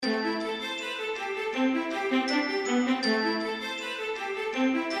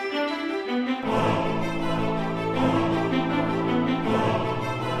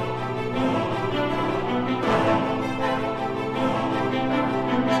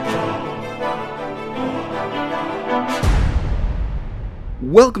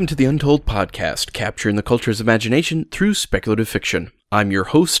Welcome to the Untold Podcast, capturing the culture's imagination through speculative fiction. I'm your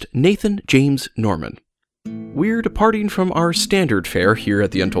host, Nathan James Norman. We're departing from our standard fare here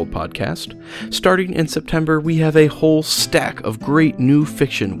at the Untold Podcast. Starting in September, we have a whole stack of great new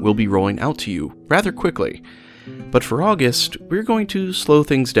fiction we'll be rolling out to you rather quickly. But for August, we're going to slow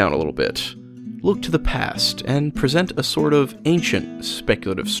things down a little bit, look to the past, and present a sort of ancient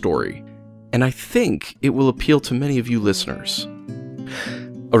speculative story. And I think it will appeal to many of you listeners.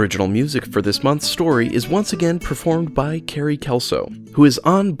 Original music for this month's story is once again performed by Carrie Kelso, who is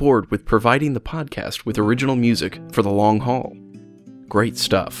on board with providing the podcast with original music for the long haul. Great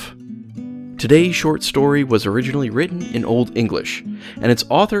stuff. Today's short story was originally written in Old English, and its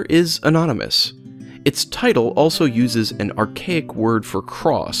author is anonymous. Its title also uses an archaic word for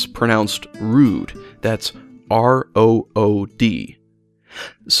cross, pronounced Rood. That's R-O-O-D.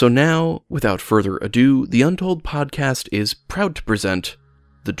 So now, without further ado, the Untold Podcast is proud to present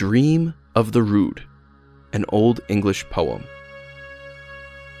The Dream of the Rood, an Old English poem.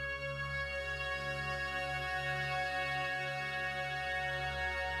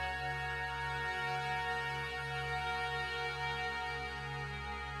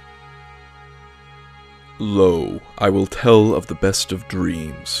 Lo, I will tell of the best of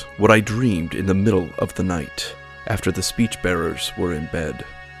dreams, what I dreamed in the middle of the night, after the speech-bearers were in bed.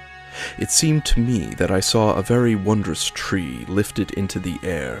 It seemed to me that I saw a very wondrous tree lifted into the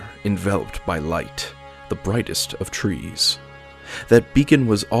air, enveloped by light, the brightest of trees. That beacon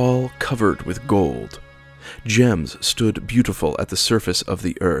was all covered with gold. Gems stood beautiful at the surface of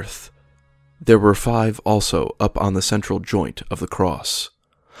the earth. There were 5 also up on the central joint of the cross.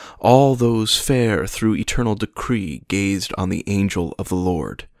 All those fair through eternal decree gazed on the angel of the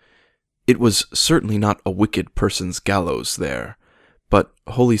Lord. It was certainly not a wicked person's gallows there, but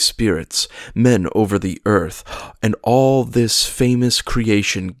holy spirits, men over the earth, and all this famous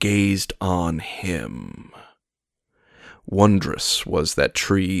creation gazed on him. Wondrous was that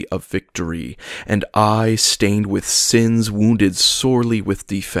tree of victory, and I, stained with sins, wounded sorely with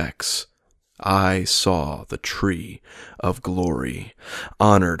defects, I saw the tree of glory,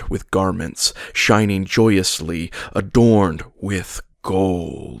 honored with garments, shining joyously, adorned with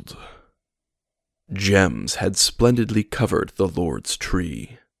gold. Gems had splendidly covered the Lord's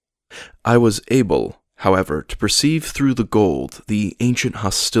tree. I was able, however, to perceive through the gold the ancient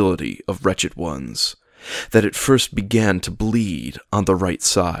hostility of wretched ones, that it first began to bleed on the right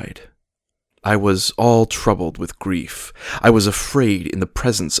side. I was all troubled with grief. I was afraid in the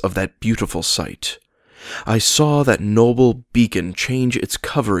presence of that beautiful sight. I saw that noble beacon change its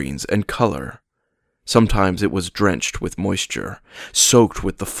coverings and color. Sometimes it was drenched with moisture, soaked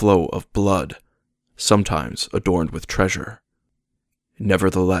with the flow of blood, sometimes adorned with treasure.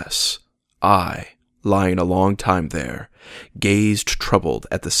 Nevertheless, I, lying a long time there, gazed troubled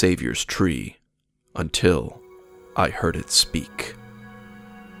at the Saviour's tree, until I heard it speak.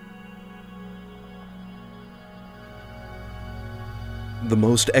 The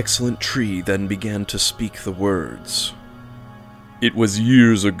most excellent tree then began to speak the words. It was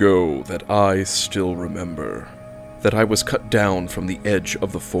years ago that I still remember, that I was cut down from the edge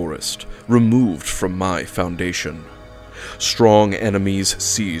of the forest, removed from my foundation. Strong enemies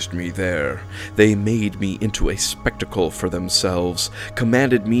seized me there. They made me into a spectacle for themselves,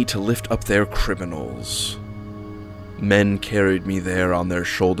 commanded me to lift up their criminals. Men carried me there on their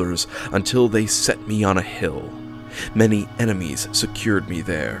shoulders until they set me on a hill. Many enemies secured me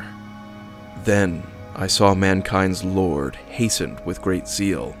there. Then I saw mankind's Lord hastened with great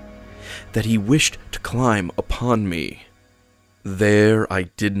zeal, that he wished to climb upon me. There I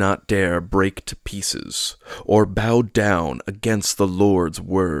did not dare break to pieces, or bow down against the Lord's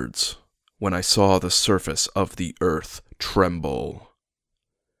words, when I saw the surface of the earth tremble.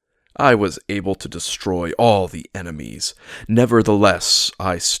 I was able to destroy all the enemies. Nevertheless,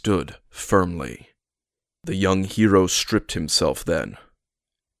 I stood firmly. The young hero stripped himself then.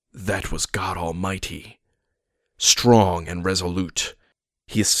 That was God Almighty. Strong and resolute,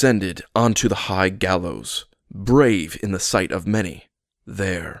 he ascended onto the high gallows, brave in the sight of many,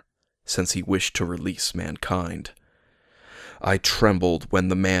 there, since he wished to release mankind. I trembled when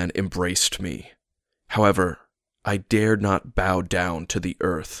the man embraced me. However, I dared not bow down to the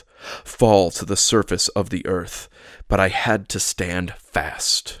earth, fall to the surface of the earth, but I had to stand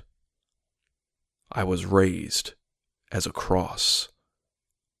fast. I was raised as a cross.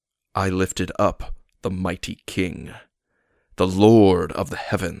 I lifted up the mighty King, the Lord of the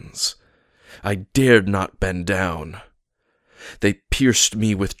heavens. I dared not bend down. They pierced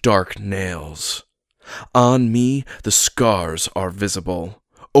me with dark nails. On me the scars are visible,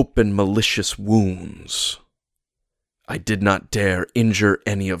 open malicious wounds. I did not dare injure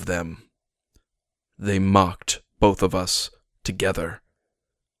any of them. They mocked both of us together.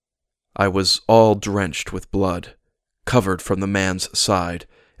 I was all drenched with blood, covered from the man's side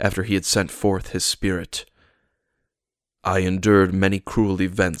after he had sent forth his spirit. I endured many cruel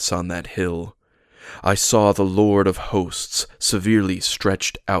events on that hill. I saw the Lord of hosts severely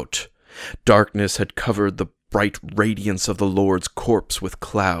stretched out. Darkness had covered the bright radiance of the Lord's corpse with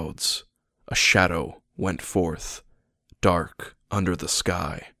clouds. A shadow went forth, dark under the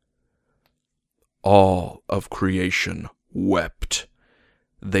sky. All of creation wept.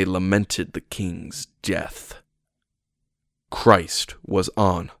 They lamented the King's death. Christ was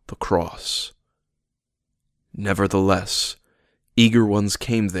on the cross. Nevertheless, eager ones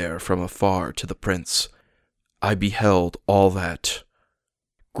came there from afar to the prince. I beheld all that.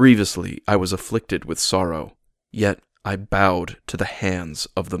 Grievously I was afflicted with sorrow, yet I bowed to the hands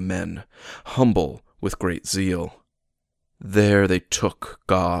of the men, humble with great zeal. There they took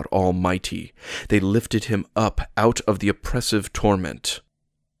God Almighty. They lifted him up out of the oppressive torment.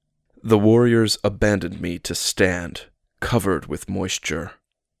 The warriors abandoned me to stand, covered with moisture.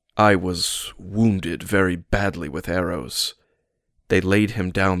 I was wounded very badly with arrows. They laid him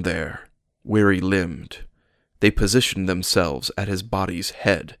down there, weary-limbed. They positioned themselves at his body's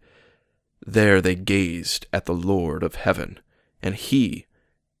head. There they gazed at the Lord of heaven, and he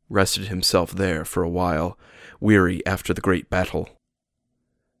rested himself there for a while, weary after the great battle.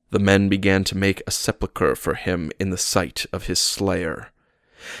 The men began to make a sepulchre for him in the sight of his slayer.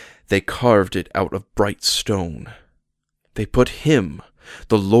 They carved it out of bright stone. They put him,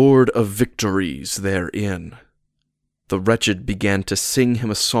 the Lord of victories, therein. The wretched began to sing him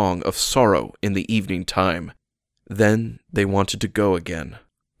a song of sorrow in the evening time. Then they wanted to go again,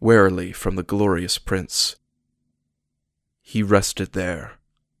 warily from the glorious prince. He rested there,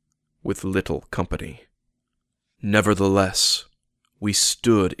 with little company. Nevertheless, we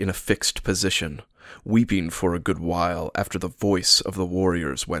stood in a fixed position, weeping for a good while after the voice of the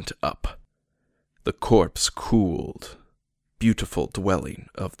warriors went up. The corpse cooled, beautiful dwelling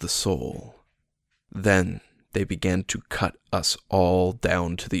of the soul. Then they began to cut us all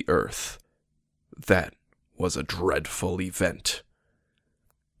down to the earth. That was a dreadful event.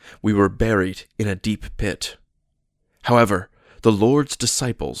 We were buried in a deep pit. However, the Lord's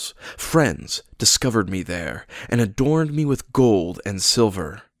disciples, friends, discovered me there, and adorned me with gold and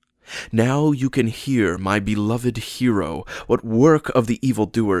silver. Now you can hear, my beloved hero, what work of the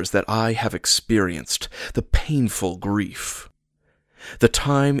evildoers that I have experienced, the painful grief. The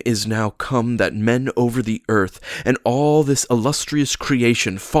time is now come that men over the earth, and all this illustrious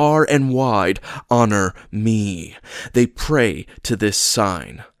creation far and wide, honor me. They pray to this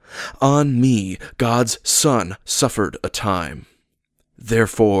sign. On me God's Son suffered a time.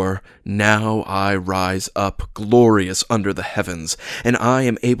 Therefore, now I rise up glorious under the heavens, and I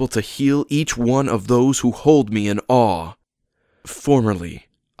am able to heal each one of those who hold me in awe. Formerly,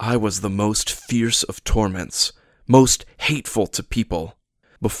 I was the most fierce of torments, most hateful to people.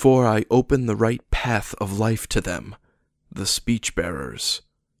 Before I opened the right path of life to them, the speech-bearers.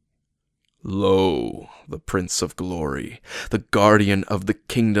 Lo, the Prince of Glory, the guardian of the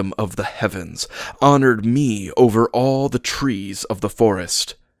kingdom of the heavens, honored me over all the trees of the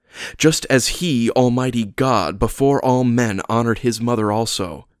forest, just as he, Almighty God, before all men honored his mother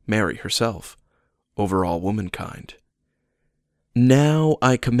also, Mary herself, over all womankind. Now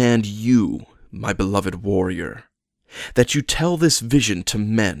I command you, my beloved warrior, that you tell this vision to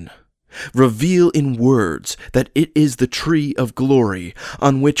men. Reveal in words that it is the tree of glory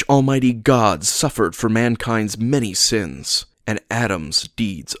on which Almighty God suffered for mankind's many sins and Adam's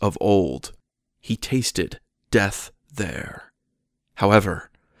deeds of old. He tasted death there. However,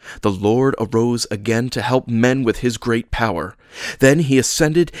 the Lord arose again to help men with his great power. Then he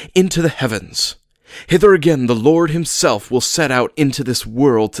ascended into the heavens. Hither again the Lord himself will set out into this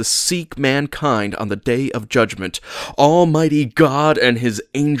world to seek mankind on the day of judgment, Almighty God and his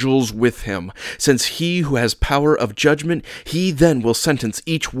angels with him, since he who has power of judgment, he then will sentence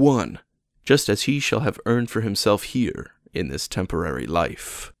each one, just as he shall have earned for himself here in this temporary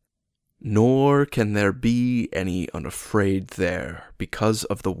life. Nor can there be any unafraid there, because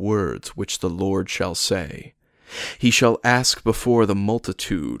of the words which the Lord shall say. He shall ask before the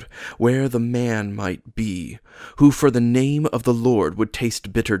multitude where the man might be, who for the name of the Lord would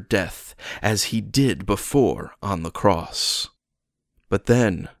taste bitter death, as he did before on the cross. But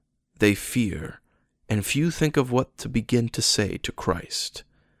then they fear, and few think of what to begin to say to Christ.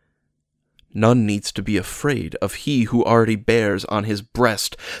 None needs to be afraid of he who already bears on his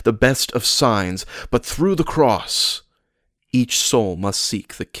breast the best of signs, but through the cross each soul must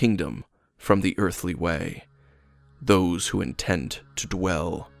seek the kingdom from the earthly way, those who intend to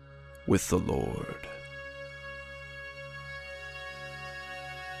dwell with the Lord.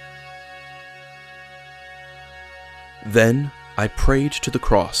 Then I prayed to the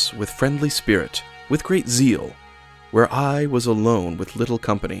cross with friendly spirit, with great zeal, where I was alone with little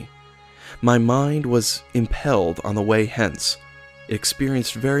company. My mind was impelled on the way hence. It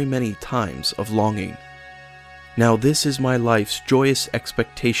experienced very many times of longing. Now this is my life's joyous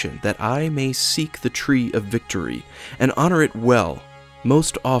expectation, that I may seek the tree of victory, and honor it well,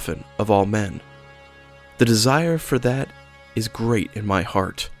 most often of all men. The desire for that is great in my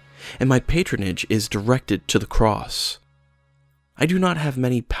heart, and my patronage is directed to the cross. I do not have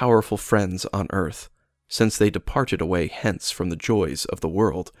many powerful friends on earth, since they departed away hence from the joys of the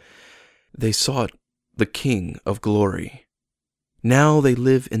world. They sought the King of glory. Now they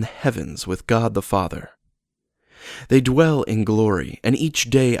live in the heavens with God the Father. They dwell in glory, and each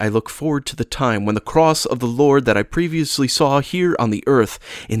day I look forward to the time when the cross of the Lord that I previously saw here on the earth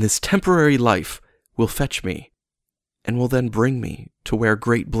in this temporary life will fetch me, and will then bring me to where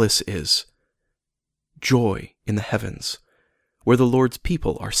great bliss is. Joy in the heavens, where the Lord's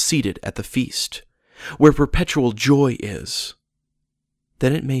people are seated at the feast, where perpetual joy is.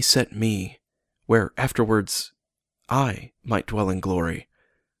 Then it may set me where afterwards I might dwell in glory,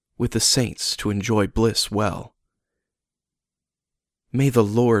 with the saints to enjoy bliss well. May the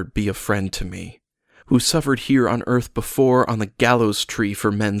Lord be a friend to me, who suffered here on earth before on the gallows tree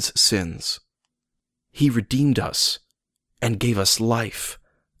for men's sins. He redeemed us and gave us life,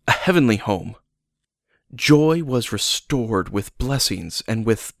 a heavenly home. Joy was restored with blessings and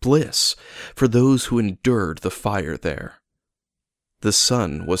with bliss for those who endured the fire there. The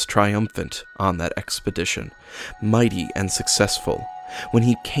Son was triumphant on that expedition, mighty and successful, when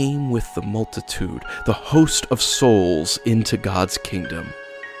he came with the multitude, the host of souls, into God's kingdom,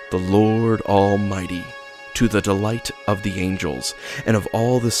 the Lord Almighty, to the delight of the angels, and of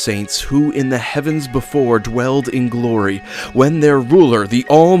all the saints who in the heavens before dwelled in glory, when their ruler, the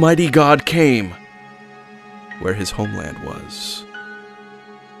Almighty God, came, where his homeland was.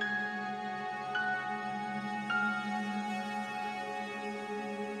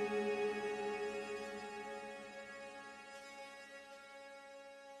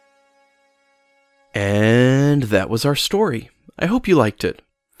 And that was our story. I hope you liked it.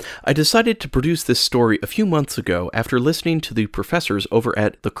 I decided to produce this story a few months ago after listening to the professors over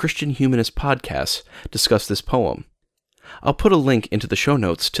at the Christian Humanist podcast discuss this poem. I'll put a link into the show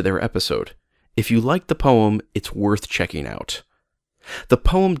notes to their episode. If you like the poem, it's worth checking out. The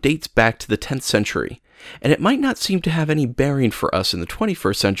poem dates back to the 10th century, and it might not seem to have any bearing for us in the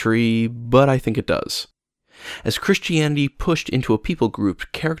 21st century, but I think it does. As Christianity pushed into a people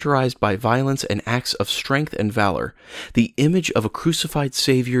group characterized by violence and acts of strength and valor, the image of a crucified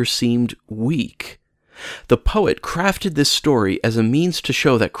Savior seemed weak. The poet crafted this story as a means to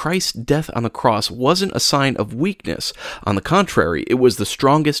show that Christ's death on the cross wasn't a sign of weakness. On the contrary, it was the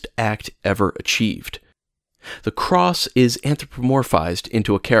strongest act ever achieved. The cross is anthropomorphized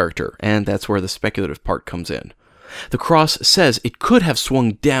into a character, and that's where the speculative part comes in. The cross says it could have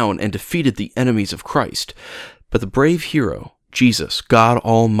swung down and defeated the enemies of Christ, but the brave hero, Jesus, God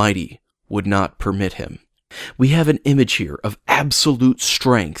Almighty, would not permit him. We have an image here of absolute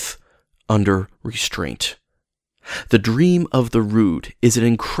strength under restraint. The dream of the Rood is an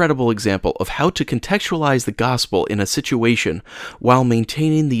incredible example of how to contextualize the gospel in a situation while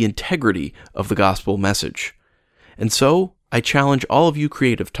maintaining the integrity of the gospel message. And so, I challenge all of you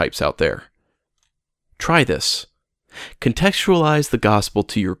creative types out there. Try this. Contextualize the gospel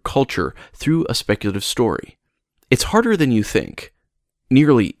to your culture through a speculative story. It's harder than you think,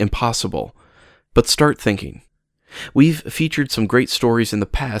 nearly impossible, but start thinking. We've featured some great stories in the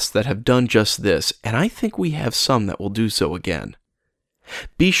past that have done just this, and I think we have some that will do so again.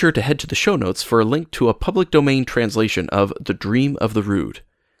 Be sure to head to the show notes for a link to a public domain translation of The Dream of the Rood.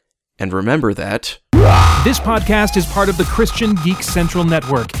 And remember that this podcast is part of the Christian Geek Central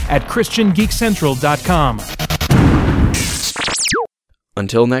Network at ChristianGeekCentral.com.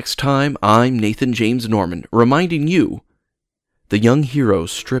 Until next time, I'm Nathan James Norman, reminding you, the young hero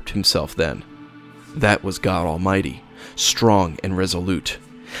stripped himself then. That was God Almighty, strong and resolute.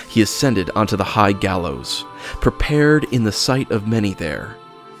 He ascended onto the high gallows, prepared in the sight of many there,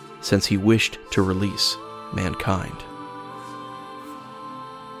 since he wished to release mankind.